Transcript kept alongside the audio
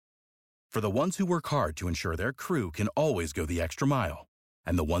For the ones who work hard to ensure their crew can always go the extra mile,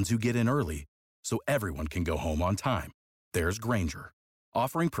 and the ones who get in early so everyone can go home on time, there's Grainger,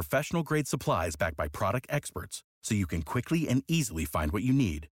 offering professional-grade supplies backed by product experts so you can quickly and easily find what you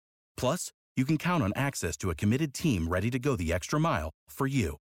need. Plus, you can count on access to a committed team ready to go the extra mile for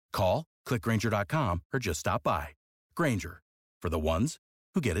you. Call, click Grainger.com, or just stop by. Grainger, for the ones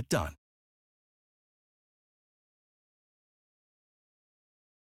who get it done.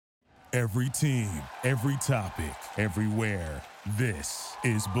 Every team, every topic, everywhere. This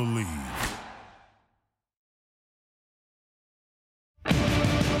is Believe.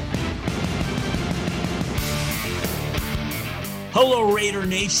 Hello, Raider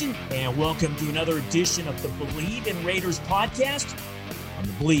Nation, and welcome to another edition of the Believe in Raiders podcast on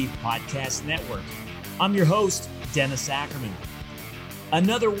the Believe Podcast Network. I'm your host, Dennis Ackerman.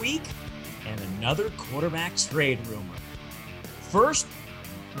 Another week and another quarterback trade rumor. First,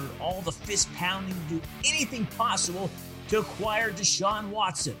 we heard all the fist pounding to do anything possible to acquire Deshaun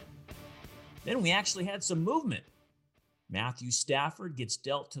Watson. Then we actually had some movement. Matthew Stafford gets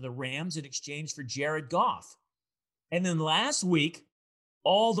dealt to the Rams in exchange for Jared Goff. And then last week,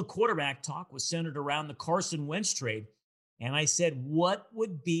 all the quarterback talk was centered around the Carson Wentz trade. And I said, what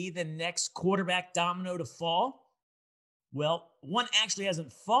would be the next quarterback domino to fall? Well, one actually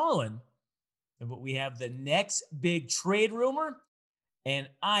hasn't fallen, but we have the next big trade rumor. And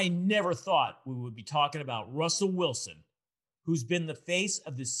I never thought we would be talking about Russell Wilson, who's been the face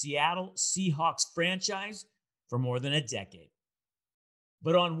of the Seattle Seahawks franchise for more than a decade.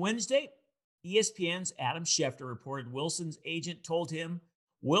 But on Wednesday, ESPN's Adam Schefter reported Wilson's agent told him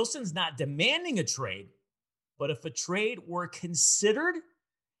Wilson's not demanding a trade, but if a trade were considered,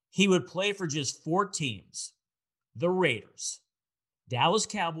 he would play for just 4 teams: the Raiders, Dallas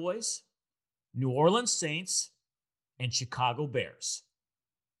Cowboys, New Orleans Saints, and Chicago Bears.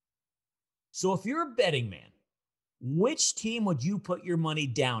 So if you're a betting man, which team would you put your money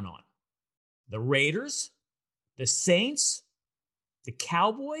down on? The Raiders, the Saints, the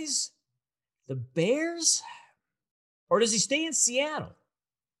Cowboys, the Bears? Or does he stay in Seattle?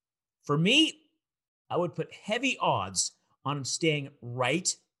 For me, I would put heavy odds on him staying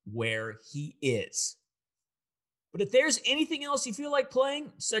right where he is. But if there's anything else you feel like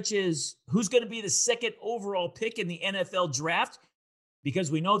playing, such as who's going to be the second overall pick in the NFL draft,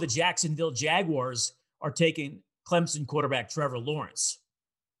 because we know the Jacksonville Jaguars are taking Clemson quarterback Trevor Lawrence.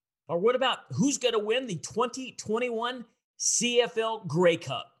 Or what about who's going to win the 2021 CFL Grey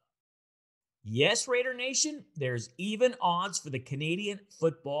Cup? Yes, Raider Nation, there's even odds for the Canadian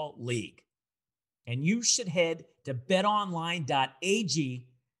Football League. And you should head to betonline.ag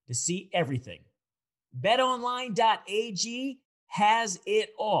to see everything. BetOnline.ag has it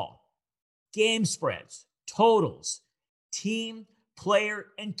all. Game spreads, totals, team, player,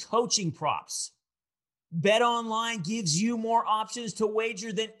 and coaching props. BetOnline gives you more options to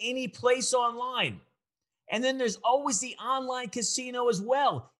wager than any place online. And then there's always the online casino as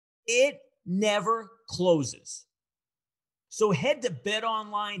well. It never closes. So head to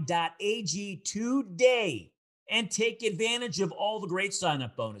betonline.ag today and take advantage of all the great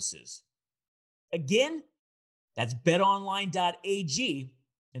sign-up bonuses. Again, that's betonline.ag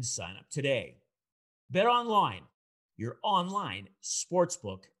and sign up today. BetOnline, your online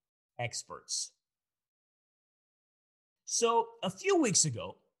sportsbook experts. So a few weeks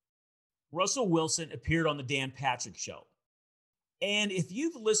ago, Russell Wilson appeared on the Dan Patrick Show. And if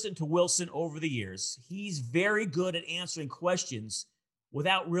you've listened to Wilson over the years, he's very good at answering questions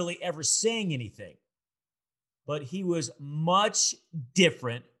without really ever saying anything. But he was much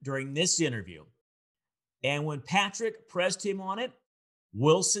different during this interview. And when Patrick pressed him on it,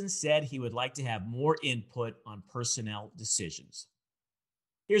 Wilson said he would like to have more input on personnel decisions.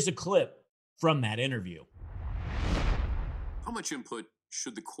 Here's a clip from that interview. How much input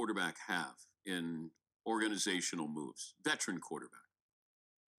should the quarterback have in organizational moves? Veteran quarterback.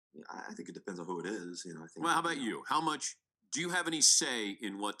 I think it depends on who it is. I think. Well, how about you? How much do you have any say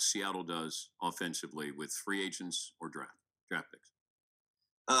in what Seattle does offensively with free agents or draft picks?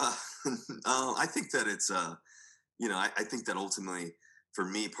 I think that it's, I think that ultimately, for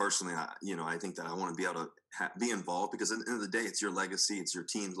me personally, I think that I want to be able to be involved, because at the end of the day, it's your legacy, it's your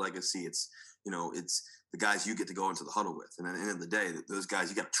team's legacy, it's the guys you get to go into the huddle with, and at the end of the day, those guys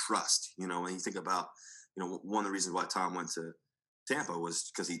you got to trust. When you think about, one of the reasons why Tom went to Tampa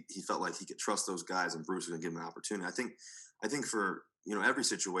was because he felt like he could trust those guys, and Bruce was going to give him an opportunity. I think for every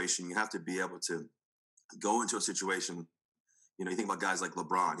situation, you have to be able to go into a situation. You think about guys like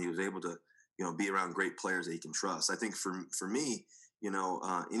LeBron. He was able to, be around great players that he can trust. I think for me,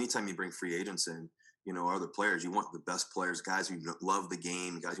 anytime you bring free agents in, other players. You want the best players, guys who love the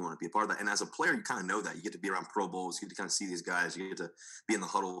game, guys who want to be a part of that. And as a player, you kind of know that. You get to be around Pro Bowls, you get to kind of see these guys, you get to be in the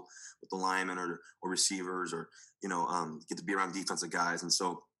huddle with the linemen or receivers, or get to be around defensive guys. And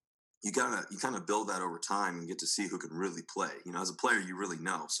so you kind of build that over time and get to see who can really play. As a player, you really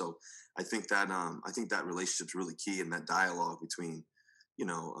know. So I think that relationship's really key, and that dialogue between,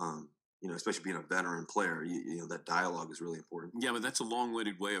 especially being a veteran player, that dialogue is really important. Yeah, but that's a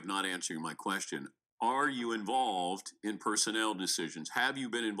long-winded way of not answering my question. Are you involved in personnel decisions? Have you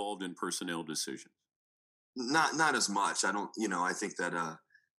been involved in personnel decisions? Not as much. I don't. I think that.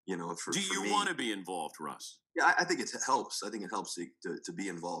 Do you want to be involved, Russ? Yeah, I think it helps. I think it helps to be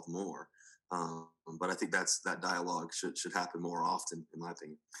involved more. But I think that dialogue should happen more often, in my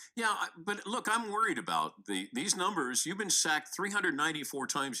opinion. Yeah, but look, I'm worried about these numbers. You've been sacked 394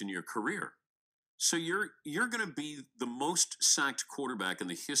 times in your career, so you're going to be the most sacked quarterback in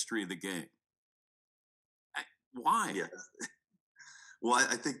the history of the game. Why? Yeah. Well,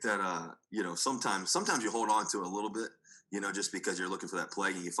 I think that sometimes you hold on to it a little bit, just because you're looking for that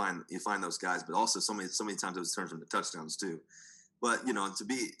play, and you find those guys. But also so many times it turns into touchdowns too. But to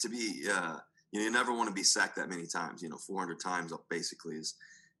be you never want to be sacked that many times. 400 times basically is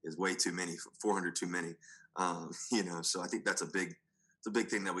way too many. 400 too many. So I think that's a big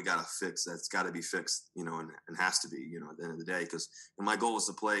thing that we got to fix. That's got to be fixed. And has to be. At the end of the day, because my goal is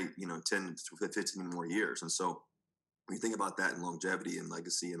to play 10 to 15 more years. And so when you think about that and longevity and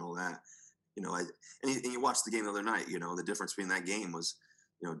legacy and all that, and you watched the game the other night. The difference between that game was,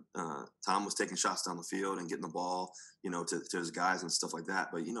 Tom was taking shots down the field and getting the ball, to his guys and stuff like that.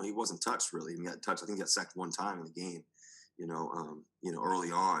 But, he wasn't touched really. He got touched. I think he got sacked one time in the game,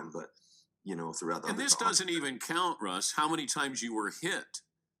 early on. But, throughout the And this doesn't even count, Russ, how many times you were hit.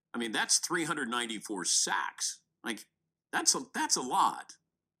 I mean, that's 394 sacks. Like, that's a lot.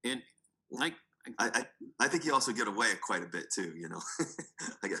 And, like, I think you also get away quite a bit too.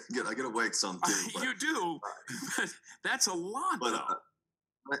 I get away some too. But, you do, but that's a lot. But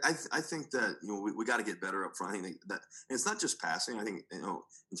I think that we got to get better up front. I think that and it's not just passing. I think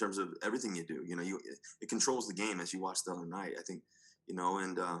in terms of everything you do, it controls the game, as you watched the other night. I think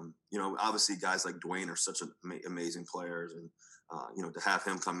and obviously guys like Dwayne are such amazing players, and to have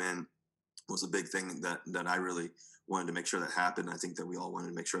him come in was a big thing that I really wanted to make sure that happened. I think that we all wanted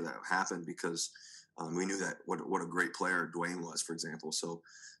to make sure that happened because we knew that what a great player Dwayne was, for example. So,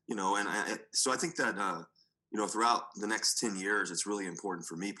 so I think that, throughout the next 10 years, it's really important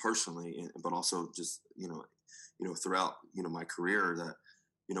for me personally, but also just, throughout, my career that,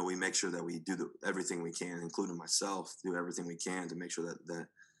 we make sure that we do everything we can, including myself, do everything we can to make sure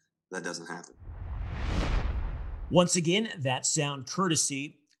that doesn't happen. Once again, that sound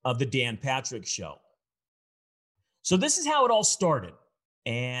courtesy of the Dan Patrick Show. So this is how it all started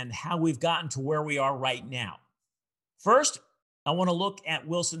and how we've gotten to where we are right now. First, I want to look at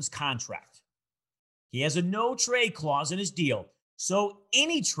Wilson's contract. He has a no trade clause in his deal, so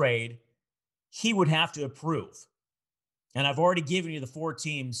any trade he would have to approve. And I've already given you the 4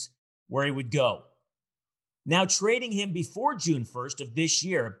 teams where he would go. Now, trading him before June 1st of this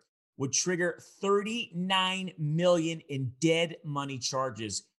year would trigger $39 million in dead money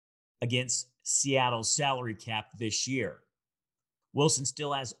charges against Seattle's salary cap this year. Wilson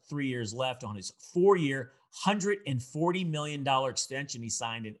still has 3 years left on his 4-year, $140 million extension he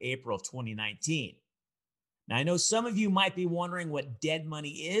signed in April of 2019. Now, I know some of you might be wondering what dead money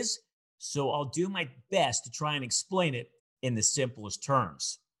is, so I'll do my best to try and explain it in the simplest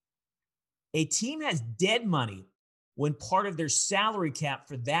terms. A team has dead money when part of their salary cap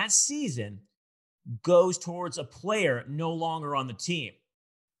for that season goes towards a player no longer on the team.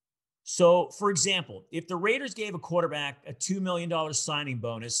 So, for example, if the Raiders gave a quarterback a $2 million signing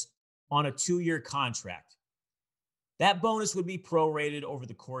bonus on a 2-year contract, that bonus would be prorated over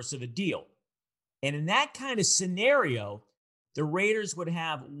the course of a deal. And in that kind of scenario, the Raiders would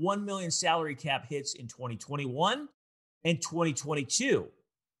have $1 million salary cap hits in 2021 and 2022.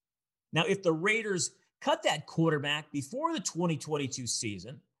 Now, if the Raiders cut that quarterback before the 2022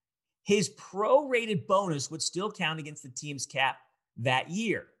 season, his prorated bonus would still count against the team's cap that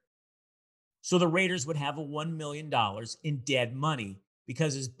year. So the Raiders would have a $1 million in dead money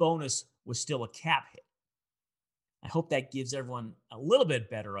because his bonus was still a cap hit. I hope that gives everyone a little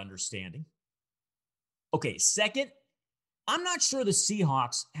bit better understanding. Okay, second, I'm not sure the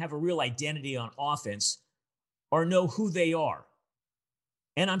Seahawks have a real identity on offense or know who they are.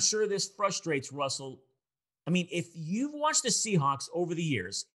 And I'm sure this frustrates Russell. I mean, if you've watched the Seahawks over the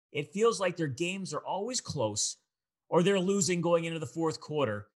years, it feels like their games are always close or they're losing going into the fourth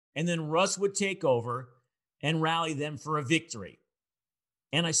quarter, and then Russ would take over and rally them for a victory.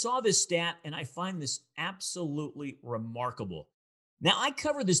 And I saw this stat, and I find this absolutely remarkable. Now, I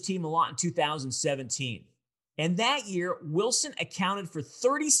covered this team a lot in 2017. And that year, Wilson accounted for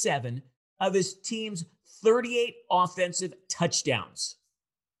 37 of his team's 38 offensive touchdowns.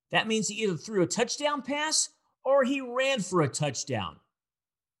 That means he either threw a touchdown pass or he ran for a touchdown.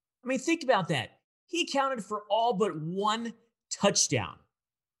 I mean, think about that. He accounted for all but one touchdown.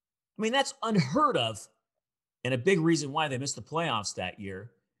 I mean, that's unheard of, and a big reason why they missed the playoffs that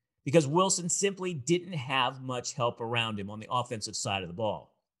year, because Wilson simply didn't have much help around him on the offensive side of the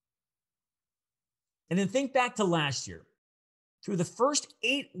ball. And then think back to last year. Through the first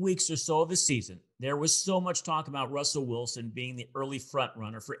 8 weeks or so of the season, there was so much talk about Russell Wilson being the early front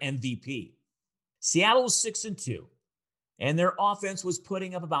runner for MVP. Seattle was 6-2, and their offense was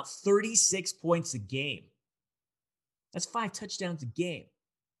putting up about 36 points a game. That's 5 touchdowns a game.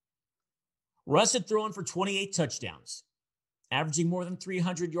 Russ had thrown for 28 touchdowns, averaging more than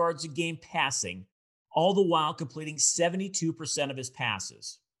 300 yards a game passing, all the while completing 72% of his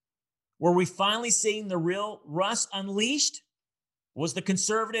passes. Were we finally seeing the real Russ unleashed? Was the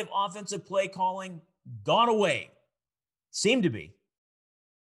conservative offensive play calling gone away? Seemed to be.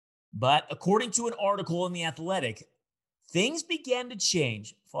 But according to an article in The Athletic, things began to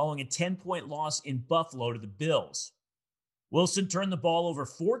change following a 10-point loss in Buffalo to the Bills. Wilson turned the ball over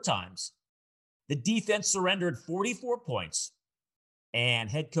 4 times. The defense surrendered 44 points. And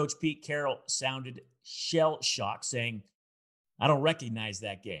head coach Pete Carroll sounded shell-shocked, saying, "I don't recognize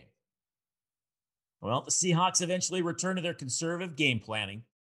that game." Well, the Seahawks eventually returned to their conservative game planning,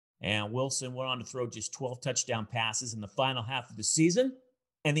 and Wilson went on to throw just 12 touchdown passes in the final half of the season,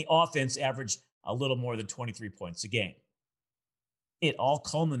 and the offense averaged a little more than 23 points a game. It all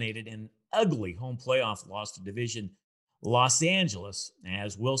culminated in an ugly home playoff loss to division Los Angeles,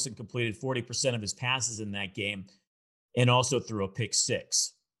 as Wilson completed 40% of his passes in that game and also threw a pick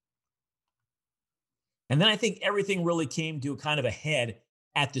 6. And then I think everything really came to a kind of a head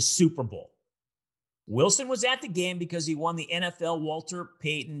at the Super Bowl. Wilson was at the game because he won the NFL Walter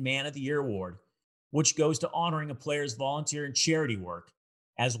Payton Man of the Year Award, which goes to honoring a player's volunteer and charity work,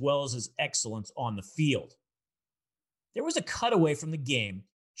 as well as his excellence on the field. There was a cutaway from the game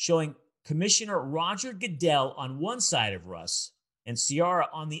showing Commissioner Roger Goodell on one side of Russ and Ciara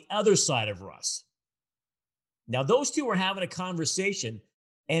on the other side of Russ. Now, those two were having a conversation,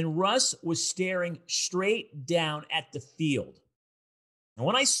 and Russ was staring straight down at the field. And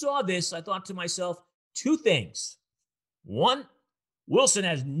when I saw this, I thought to myself, 2 things. 1, Wilson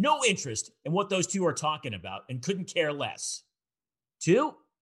has no interest in what those two are talking about and couldn't care less. 2,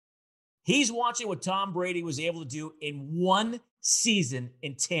 he's watching what Tom Brady was able to do in 1 season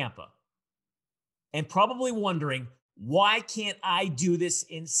in Tampa and probably wondering, why can't I do this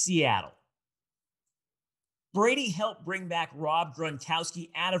in Seattle? Brady helped bring back Rob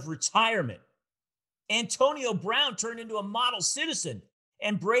Gronkowski out of retirement. Antonio Brown turned into a model citizen,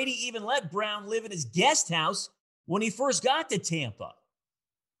 and Brady even let Brown live in his guest house when he first got to Tampa.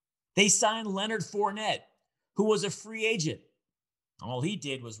 They signed Leonard Fournette, who was a free agent. All he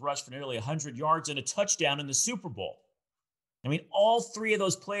did was rush for nearly 100 yards and a touchdown in the Super Bowl. I mean, all 3 of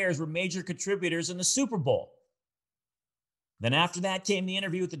those players were major contributors in the Super Bowl. Then after that came the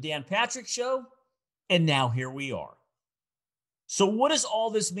interview with the Dan Patrick Show, and now here we are. So what does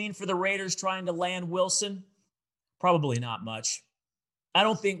all this mean for the Raiders trying to land Wilson? Probably not much. I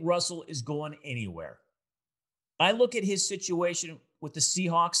don't think Russell is going anywhere. I look at his situation with the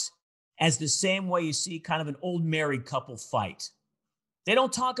Seahawks as the same way you see kind of an old married couple fight. They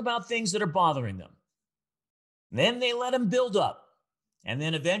don't talk about things that are bothering them. Then they let them build up. And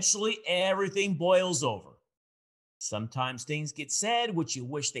then eventually everything boils over. Sometimes things get said which you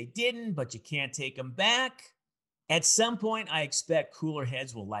wish they didn't, but you can't take them back. At some point, I expect cooler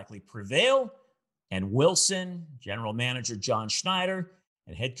heads will likely prevail, and Wilson, general manager John Schneider,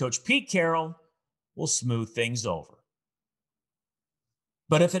 and head coach Pete Carroll will smooth things over.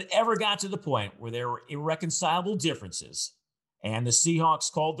 But if it ever got to the point where there were irreconcilable differences and the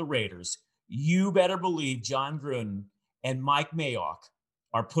Seahawks called the Raiders, you better believe John Gruden and Mike Mayock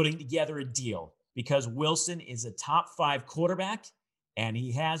are putting together a deal, because Wilson is a top 5 quarterback, and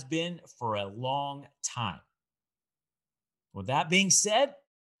he has been for a long time. With that being said,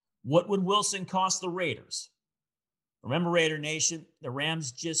 what would Wilson cost the Raiders? Remember, Raider Nation, the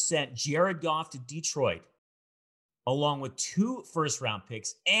Rams just sent Jared Goff to Detroit, along with 2 first-round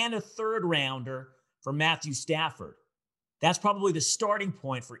picks and a 3rd rounder for Matthew Stafford. That's probably the starting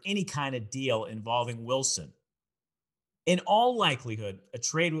point for any kind of deal involving Wilson. In all likelihood, a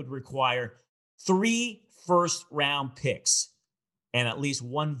trade would require 3 first-round picks and at least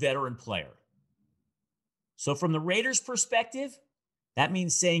 1 veteran player. So from the Raiders' perspective, That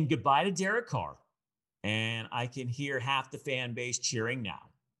means saying goodbye to Derek Carr, and I can hear half the fan base cheering now.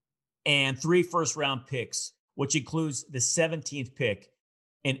 And 3 first-round picks, which includes the 17th pick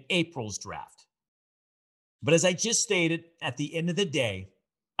in April's draft. But as I just stated, at the end of the day,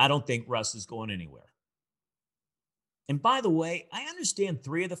 I don't think Russ is going anywhere. And by the way, I understand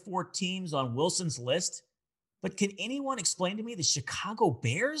 3 of the 4 teams on Wilson's list, but can anyone explain to me the Chicago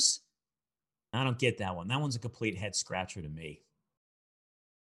Bears? I don't get that one. That one's a complete head scratcher to me.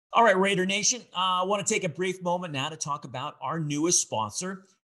 All right, Raider Nation, I want to take a brief moment now to talk about our newest sponsor,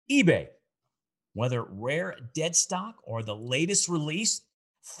 eBay. Whether rare dead stock or the latest release,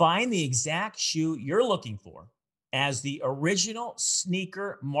 find the exact shoe you're looking for as the original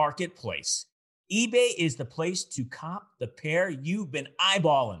sneaker marketplace. eBay is the place to cop the pair you've been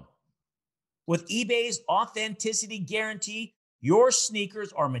eyeballing. With eBay's authenticity guarantee, your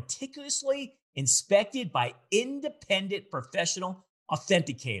sneakers are meticulously inspected by independent professional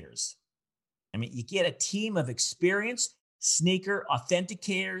authenticators. I mean, you get a team of experienced sneaker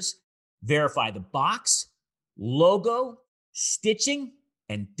authenticators, verify the box, logo, stitching,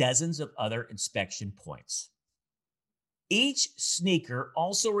 and dozens of other inspection points. Each sneaker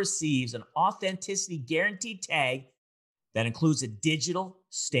also receives an authenticity guarantee tag that includes a digital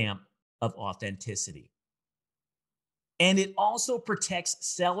stamp of authenticity. And it also protects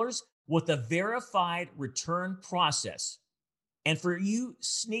sellers with a verified return process. And for you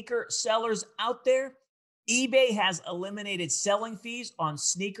sneaker sellers out there, eBay has eliminated selling fees on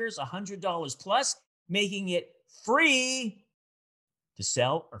sneakers $100 plus, making it free to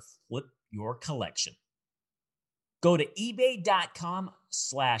sell or flip your collection. Go to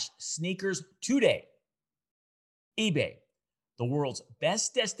ebay.com/sneakers today. eBay, the world's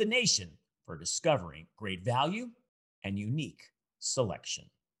best destination for discovering great value and unique selection.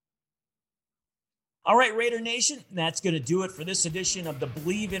 All right, Raider Nation, that's going to do it for this edition of the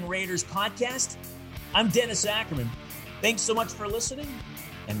Believe in Raiders podcast. I'm Dennis Ackerman. Thanks so much for listening,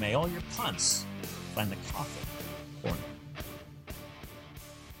 and may all your punts find the coffin corner.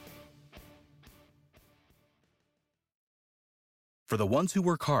 For the ones who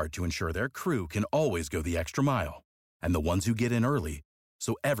work hard to ensure their crew can always go the extra mile, and the ones who get in early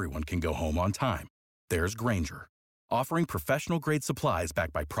so everyone can go home on time, there's Grainger, offering professional-grade supplies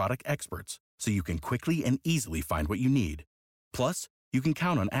backed by product experts so you can quickly and easily find what you need. Plus, you can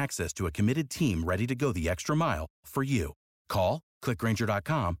count on access to a committed team ready to go the extra mile for you. Call, click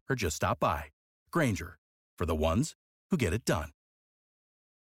Grainger.com, or just stop by. Grainger, for the ones who get it done.